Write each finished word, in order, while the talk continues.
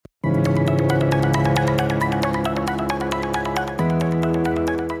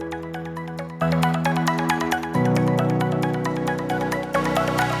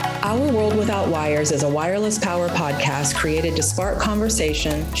Wires is a wireless power podcast created to spark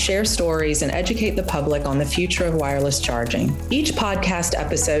conversation, share stories, and educate the public on the future of wireless charging. Each podcast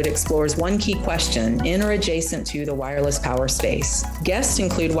episode explores one key question in or adjacent to the wireless power space. Guests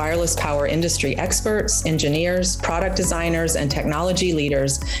include wireless power industry experts, engineers, product designers, and technology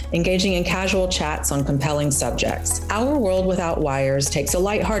leaders engaging in casual chats on compelling subjects. Our World Without Wires takes a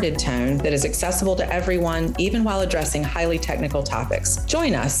lighthearted tone that is accessible to everyone, even while addressing highly technical topics.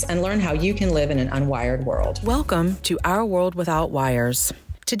 Join us and learn how you can live in an unwired world. Welcome to Our World Without Wires.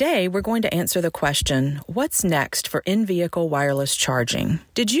 Today, we're going to answer the question, what's next for in-vehicle wireless charging?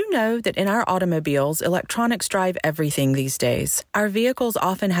 Did you know that in our automobiles, electronics drive everything these days? Our vehicles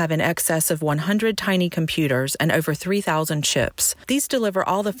often have in excess of 100 tiny computers and over 3,000 chips. These deliver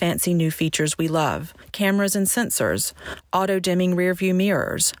all the fancy new features we love: cameras and sensors, auto-dimming rearview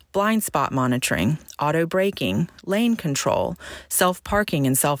mirrors, blind spot monitoring, auto braking, lane control, self-parking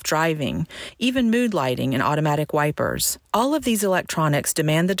and self-driving, even mood lighting and automatic wipers. All of these electronics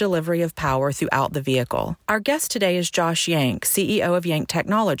demand the delivery of power throughout the vehicle. Our guest today is Josh Yank, CEO of Yank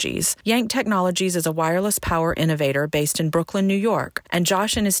Technologies. Yank Technologies is a wireless power innovator based in Brooklyn, New York, and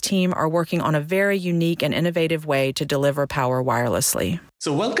Josh and his team are working on a very unique and innovative way to deliver power wirelessly.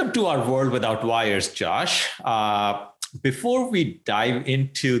 So welcome to Our World Without Wires, Josh. Before we dive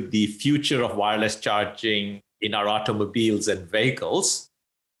into the future of wireless charging in our automobiles and vehicles,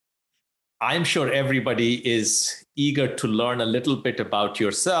 I'm sure everybody is eager to learn a little bit about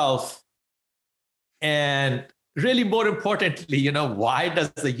yourself. And really, more importantly, why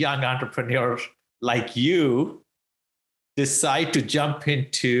does a young entrepreneur like you decide to jump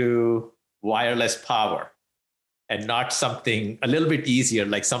into wireless power and not something a little bit easier,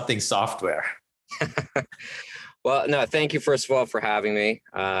 like something software? Well, no, thank you, first of all, for having me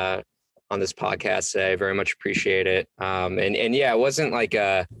on this podcast today. I very much appreciate it. And yeah, it wasn't like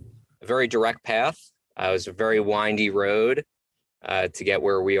a very direct path. It was a very windy road to get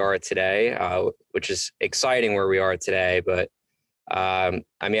where we are today, which is exciting where we are today. But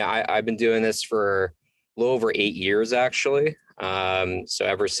I've been doing this for a little over 8 years, actually. So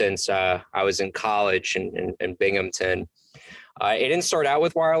ever since I was in college in Binghamton. It didn't start out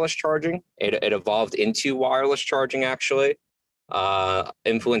with wireless charging. It evolved into wireless charging, actually,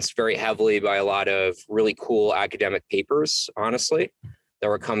 influenced very heavily by a lot of really cool academic papers, honestly, that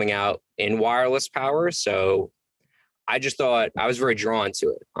were coming out in wireless power. So I just thought I was very drawn to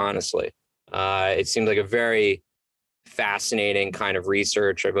it, honestly. It seemed like a very fascinating kind of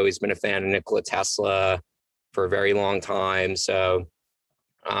research. I've always been a fan of Nikola Tesla for a very long time. So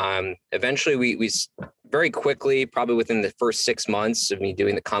eventually we very quickly, probably within the first 6 months of me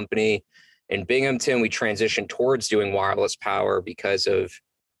doing the company in Binghamton, we transitioned towards doing wireless power because of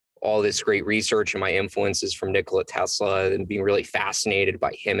all this great research and my influences from Nikola Tesla and being really fascinated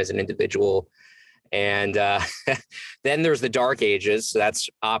by him as an individual. And then there's the dark ages. So that's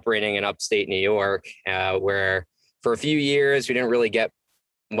operating in upstate New York, where for a few years, we didn't really get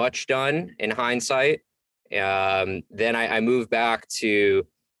much done in hindsight. Then I moved back to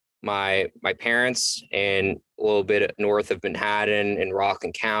my parents in a little bit north of Manhattan in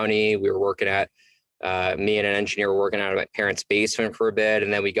Rockland County. We were working at, me and an engineer were working out of my parents' basement for a bit.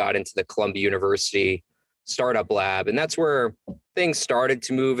 And then we got into the Columbia University startup lab. And that's where things started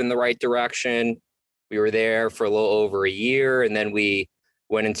to move in the right direction. We were there for a little over a year. And then we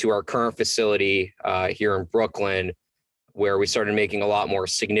went into our current facility here in Brooklyn, where we started making a lot more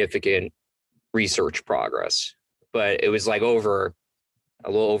significant research progress. But it was like over a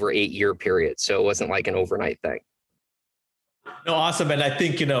little over 8 year period. So it wasn't like an overnight thing. No, awesome. And I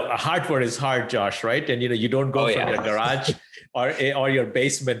think, hardware is hard, Josh, right? And, you don't go from your garage or your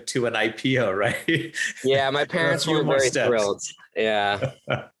basement to an IPO, right? Yeah, my parents were very thrilled. Yeah.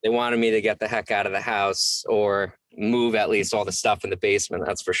 They wanted me to get the heck out of the house or move at least all the stuff in the basement.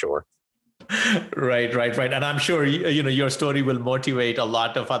 That's for sure. Right. And I'm sure, your story will motivate a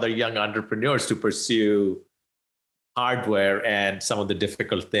lot of other young entrepreneurs to pursue hardware and some of the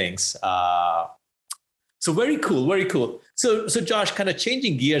difficult things. So very cool. So Josh, kind of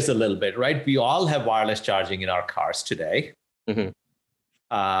changing gears a little bit, right? We all have wireless charging in our cars today. Mm-hmm.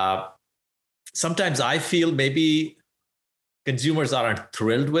 Sometimes I feel maybe consumers aren't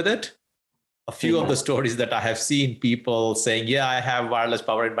thrilled with it. A few of the stories that I have seen, people saying, yeah, I have wireless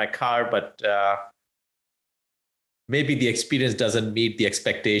power in my car, but maybe the experience doesn't meet the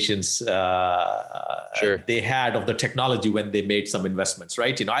expectations they had of the technology when they made some investments,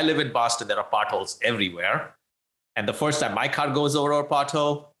 right? I live in Boston. There are potholes everywhere. And the first time my car goes over a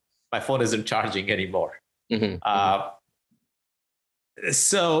pothole, my phone isn't charging anymore.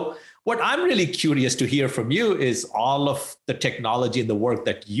 So what I'm really curious to hear from you is all of the technology and the work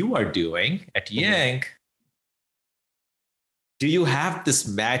that you are doing at Yank. Do you have this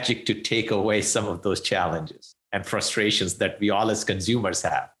magic to take away some of those challenges and frustrations that we all as consumers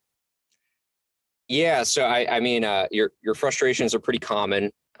have? Yeah, so I mean, your frustrations are pretty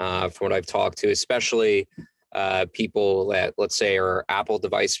common from what I've talked to, especially people that, let's say, are Apple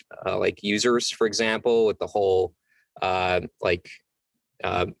device like users, for example, with the whole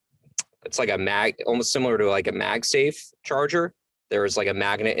it's like a almost similar to like a MagSafe charger. There's like a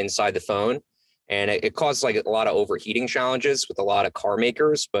magnet inside the phone, and it causes like a lot of overheating challenges with a lot of car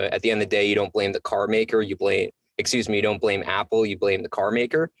makers. But at the end of the day, you don't blame the car maker. You don't blame Apple. You blame the car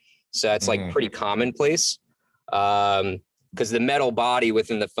maker. So that's like pretty commonplace, because the metal body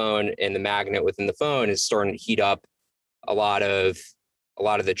within the phone and the magnet within the phone is starting to heat up a lot of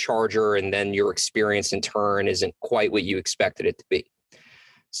the charger, and then your experience in turn isn't quite what you expected it to be.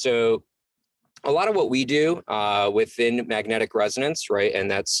 So a lot of what we do within magnetic resonance, right, and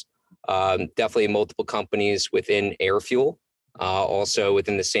that's definitely multiple companies within AirFuel, also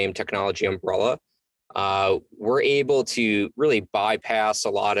within the same technology umbrella. We're able to really bypass a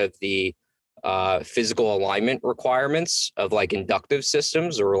lot of the physical alignment requirements of like inductive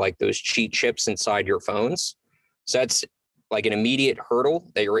systems or like those cheat chips inside your phones. So that's like an immediate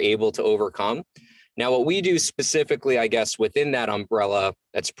hurdle that you're able to overcome. Now, what we do specifically, I guess, within that umbrella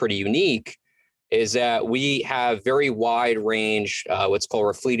that's pretty unique is that we have very wide range, what's called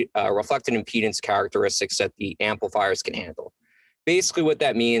reflected impedance characteristics that the amplifiers can handle. Basically, what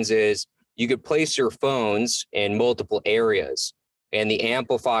that means is you could place your phones in multiple areas, and the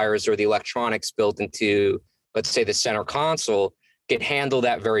amplifiers or the electronics built into, let's say, the center console can handle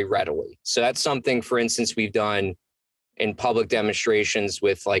that very readily. So that's something, for instance, we've done in public demonstrations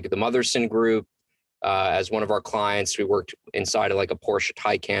with like the Motherson Group. As one of our clients, we worked inside of like a Porsche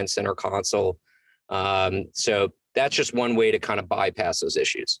Taycan center console. So that's just one way to kind of bypass those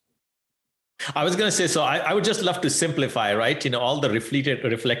issues. I was going to say, so I would just love to simplify, right? You know, all the reflected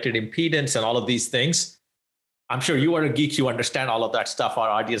impedance and all of these things. I'm sure you are a geek. You understand all of that stuff. Our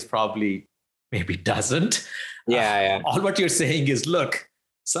audience probably maybe doesn't. Yeah. All what you're saying is, look,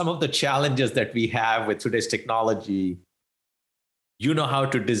 some of the challenges that we have with today's technology, you know how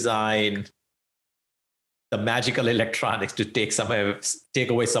to design the magical electronics to take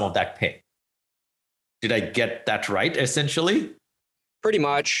away some of that pain. Did I get that right, essentially? Pretty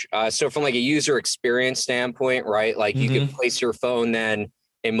much. So from like a user experience standpoint, right? Like you can place your phone then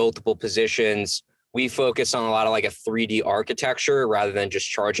in multiple positions. We focus on a lot of like a 3D architecture rather than just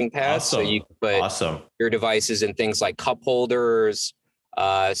charging pads. Awesome. So you put your devices in things like cup holders.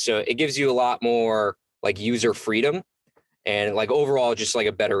 So it gives you a lot more like user freedom and like overall just like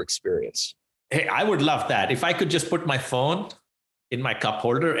a better experience. Hey, I would love that. If I could just put my phone in my cup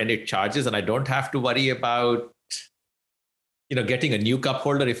holder and it charges and I don't have to worry about getting a new cup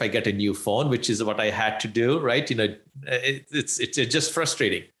holder if I get a new phone, which is what I had to do, right? It's just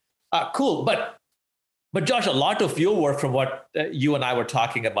frustrating. Cool. But Josh, a lot of your work from what you and I were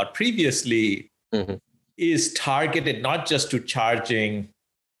talking about previously is targeted not just to charging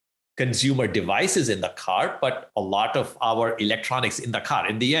consumer devices in the car, but a lot of our electronics in the car.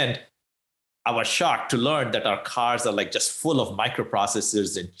 In the end, I was shocked to learn that our cars are like just full of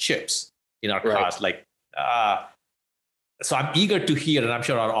microprocessors and chips in our cars. Like, so I'm eager to hear, and I'm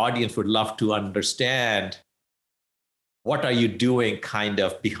sure our audience would love to understand, what are you doing kind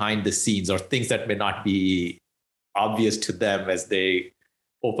of behind the scenes or things that may not be obvious to them as they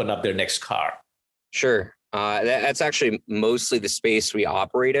open up their next car? Sure. That's actually mostly the space we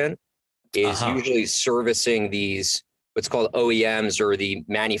operate in, is usually servicing these, what's called OEMs or the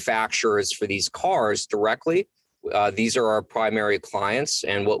manufacturers for these cars directly. These are our primary clients.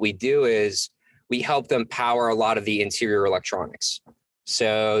 And what we do is we help them power a lot of the interior electronics.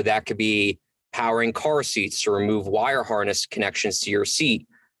 So that could be powering car seats to remove wire harness connections to your seat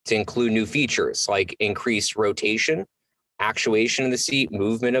to include new features like increased rotation, actuation of the seat,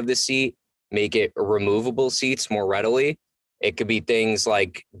 movement of the seat, make it removable seats more readily. It could be things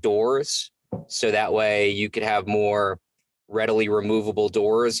like doors. So that way you could have more readily removable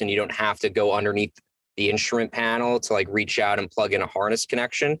doors and you don't have to go underneath the instrument panel to like reach out and plug in a harness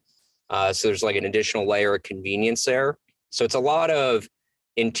connection. So there's like an additional layer of convenience there. So it's a lot of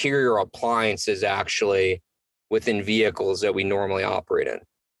interior appliances actually within vehicles that we normally operate in.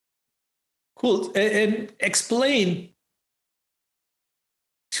 Cool. And explain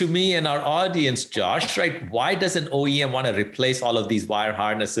to me and our audience, Josh, right? Why does an OEM want to replace all of these wire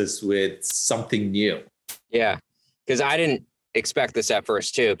harnesses with something new? Yeah, because I didn't expect this at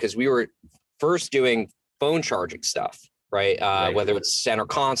first too, because we were first doing phone charging stuff. right? Right. Whether it's center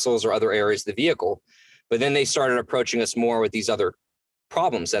consoles or other areas of the vehicle. But then they started approaching us more with these other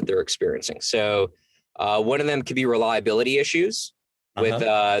problems that they're experiencing. So one of them could be reliability issues with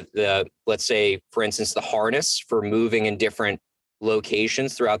let's say, for instance, the harness for moving in different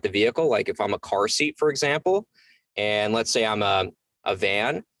locations throughout the vehicle. Like if I'm a car seat, for example, and let's say I'm a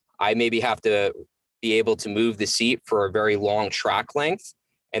van, I maybe have to be able to move the seat for a very long track length,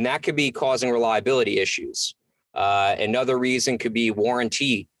 and that could be causing reliability issues. Another reason could be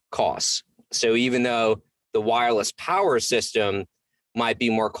warranty costs. So even though the wireless power system might be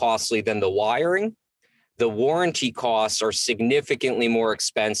more costly than the wiring, the warranty costs are significantly more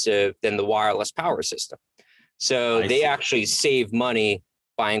expensive than the wireless power system. So they actually save money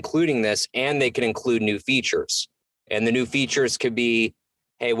by including this, and they can include new features. And the new features could be,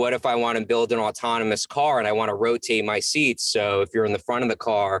 hey, what if I want to build an autonomous car and I want to rotate my seats? So if you're in the front of the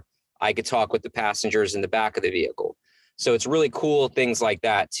car, I could talk with the passengers in the back of the vehicle. So it's really cool things like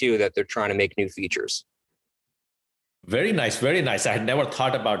that too, that they're trying to make new features. Very nice, very nice. I had never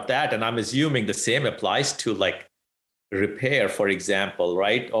thought about that. And I'm assuming the same applies to like repair, for example,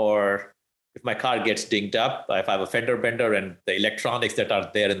 right? Or if my car gets dinged up, if I have a fender bender, and the electronics that are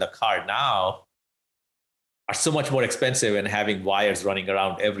there in the car now are so much more expensive, and having wires running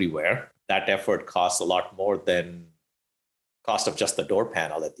around everywhere, that effort costs a lot more than cost of just the door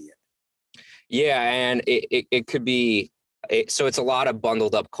panel at the end. Yeah, and it could be, so it's a lot of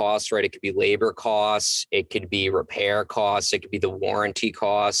bundled up costs, right? It could be labor costs, it could be repair costs, it could be the warranty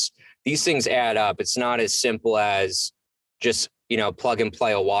costs. These things add up. It's not as simple as just, plug and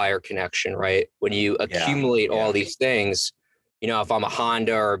play a wire connection, right? When you accumulate all these things, if I'm a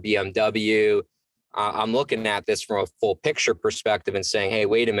Honda or a BMW, I'm looking at this from a full picture perspective and saying, hey,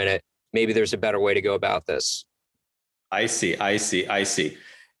 wait a minute, maybe there's a better way to go about this. I see.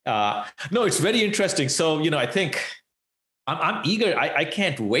 No, it's very interesting. So, I think I'm eager. I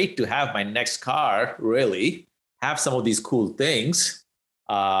can't wait to have my next car really have some of these cool things.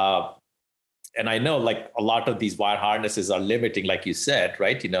 And I know like a lot of these wire harnesses are limiting, like you said,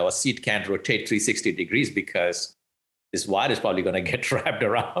 right? A seat can't rotate 360 degrees because this wire is probably going to get wrapped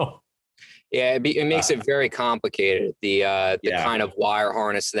around. Yeah, it makes it very complicated, the kind of wire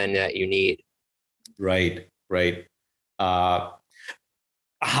harness then that you need. Right. How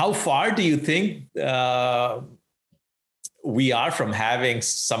far do you think we are from having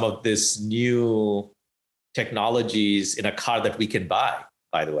some of this new technologies in a car that we can buy,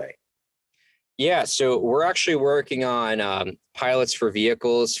 by the way? Yeah, so we're actually working on pilots for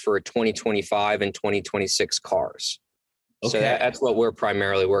vehicles for 2025 and 2026 cars. Okay. So that's what we're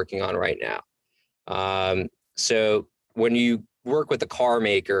primarily working on right now. So when you work with the car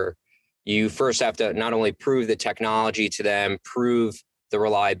maker, you first have to not only prove the technology to them, prove the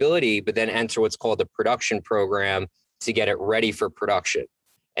reliability, but then enter what's called a production program to get it ready for production.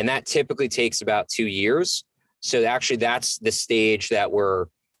 And that typically takes about 2 years. So actually that's the stage that we're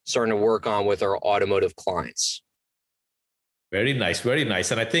starting to work on with our automotive clients. Very nice, very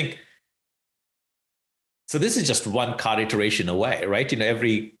nice. And I think, so this is just one car iteration away, right?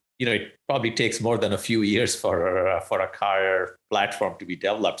 It probably takes more than a few years for a car platform to be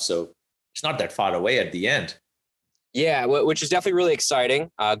developed. So it's not that far away at the end. Yeah, which is definitely really exciting.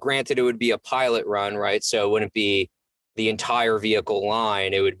 Granted, it would be a pilot run, right? So it wouldn't be the entire vehicle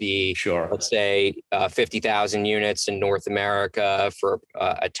line. It would be, let's say, 50,000 units in North America for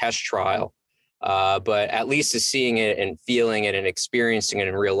a test trial. But at least to seeing it and feeling it and experiencing it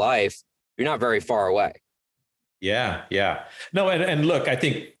in real life, you're not very far away. Yeah. No, and look, I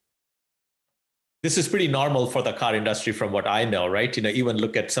think this is pretty normal for the car industry from what I know, right? Even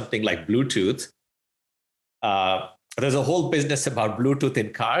look at something like Bluetooth. There's a whole business about Bluetooth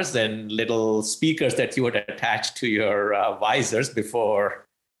in cars and little speakers that you would attach to your visors before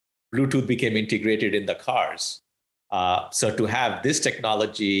Bluetooth became integrated in the cars. So to have this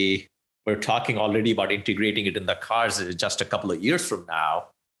technology, we're talking already about integrating it in the cars just a couple of years from now.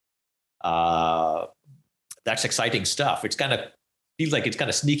 That's exciting stuff. It's kind of feels like it's kind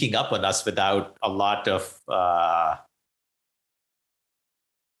of sneaking up on us without a lot of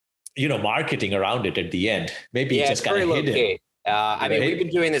marketing around it at the end. Maybe it's just kind of hidden. I mean, we've been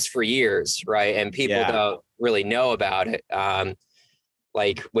doing this for years, right? And people don't really know about it.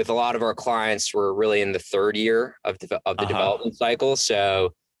 Like with a lot of our clients, we're really in the third year of the development cycle.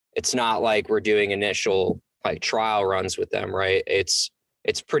 So it's not like we're doing initial like trial runs with them, right? It's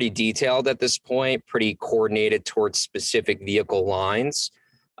pretty detailed at this point, pretty coordinated towards specific vehicle lines.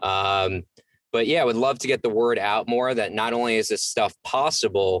 But yeah, I would love to get the word out more that not only is this stuff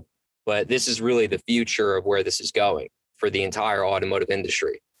possible, but this is really the future of where this is going for the entire automotive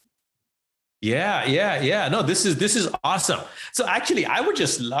industry. Yeah. No, this is awesome. So actually, I would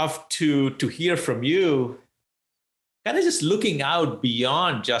just love to hear from you, kind of just looking out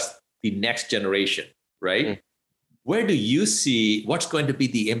beyond just the next generation, right? Mm. Where do you see what's going to be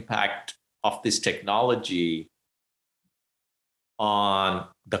the impact of this technology on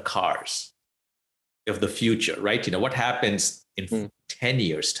the cars of the future, right? What happens in 10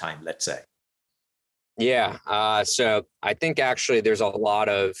 years time, let's say? Yeah. So I think actually there's a lot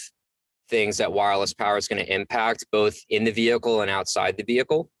of things that wireless power is going to impact both in the vehicle and outside the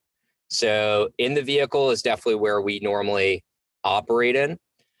vehicle. So in the vehicle is definitely where we normally operate in.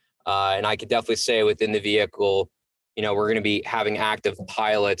 And I could definitely say within the vehicle, we're going to be having active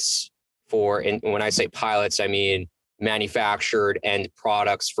pilots and when I say pilots, I mean manufactured end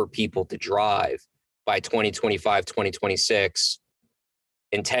products for people to drive by 2025, 2026.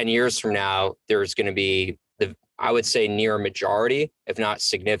 In 10 years from now, there's going to be I would say near majority, if not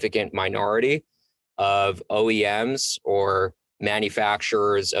significant minority of OEMs or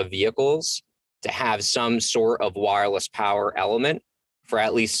manufacturers of vehicles to have some sort of wireless power element for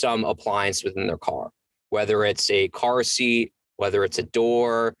at least some appliance within their car, whether it's a car seat, whether it's a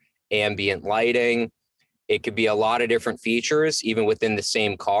door, ambient lighting. It could be a lot of different features, even within the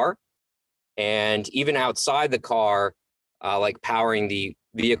same car. And even outside the car, like powering the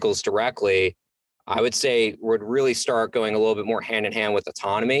vehicles directly, I would say would really start going a little bit more hand in hand with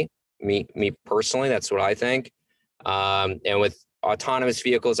autonomy. Me personally, that's what I think. And with autonomous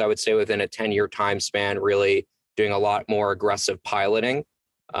vehicles, I would say within a 10-year time span, really doing a lot more aggressive piloting.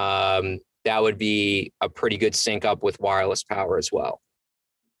 That would be a pretty good sync up with wireless power as well.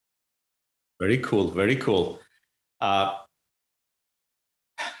 Very cool. Very cool. I'm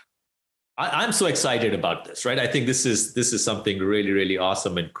so excited about this, right? I think this is something really, really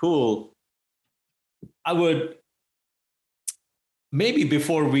awesome and cool. I would maybe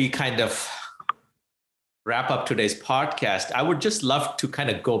before we kind of wrap up today's podcast, I would just love to kind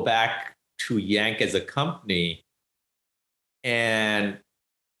of go back to Yank as a company and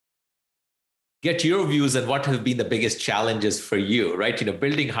get your views on what have been the biggest challenges for you, right?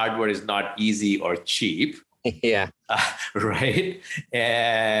 Building hardware is not easy or cheap. Yeah. Right.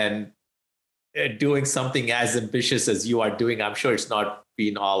 And doing something as ambitious as you are doing, I'm sure it's not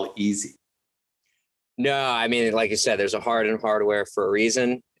been all easy. No, I mean, like you said, there's a hard and hardware for a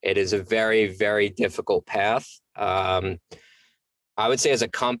reason. It is a very, very difficult path. I would say as a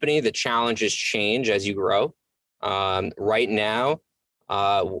company, the challenges change as you grow. Right now,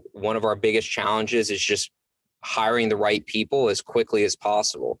 one of our biggest challenges is just hiring the right people as quickly as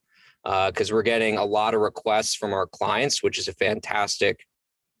possible, because we're getting a lot of requests from our clients, which is a fantastic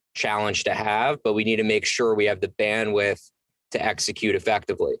challenge to have, but we need to make sure we have the bandwidth to execute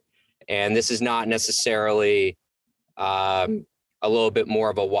effectively. And this is not necessarily a little bit more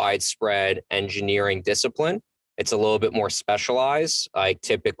of a widespread engineering discipline. It's a little bit more specialized. Like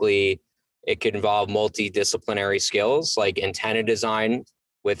typically it could involve multidisciplinary skills like antenna design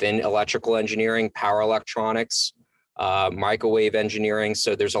within electrical engineering, power electronics, microwave engineering.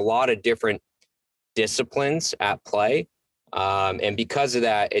 So there's a lot of different disciplines at play. And because of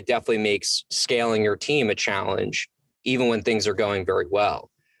that, it definitely makes scaling your team a challenge, even when things are going very well.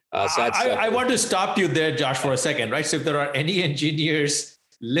 So I want to stop you there, Josh, for a second, right? So if there are any engineers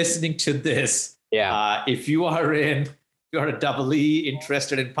listening to this, if you're a double E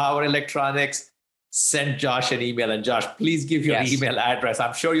interested in power electronics, send Josh an email. And Josh, please give your email address.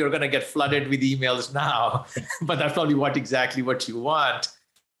 I'm sure you're going to get flooded with emails now, but that's probably exactly what you want.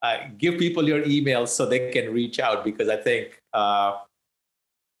 Give people your email so they can reach out, because I think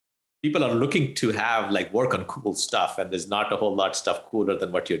people are looking to have work on cool stuff, and there's not a whole lot of stuff cooler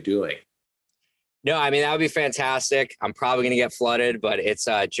than what you're doing. No, I mean, that would be fantastic. I'm probably going to get flooded, but it's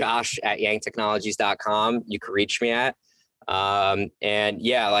josh@yanktechnologies.com. You can reach me at. And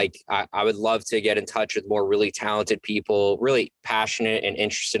yeah, I would love to get in touch with more really talented people, really passionate and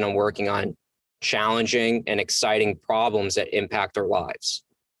interested in working on challenging and exciting problems that impact our lives.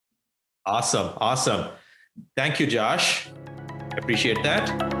 Awesome. Thank you, Josh. Appreciate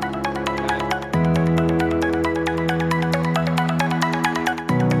that.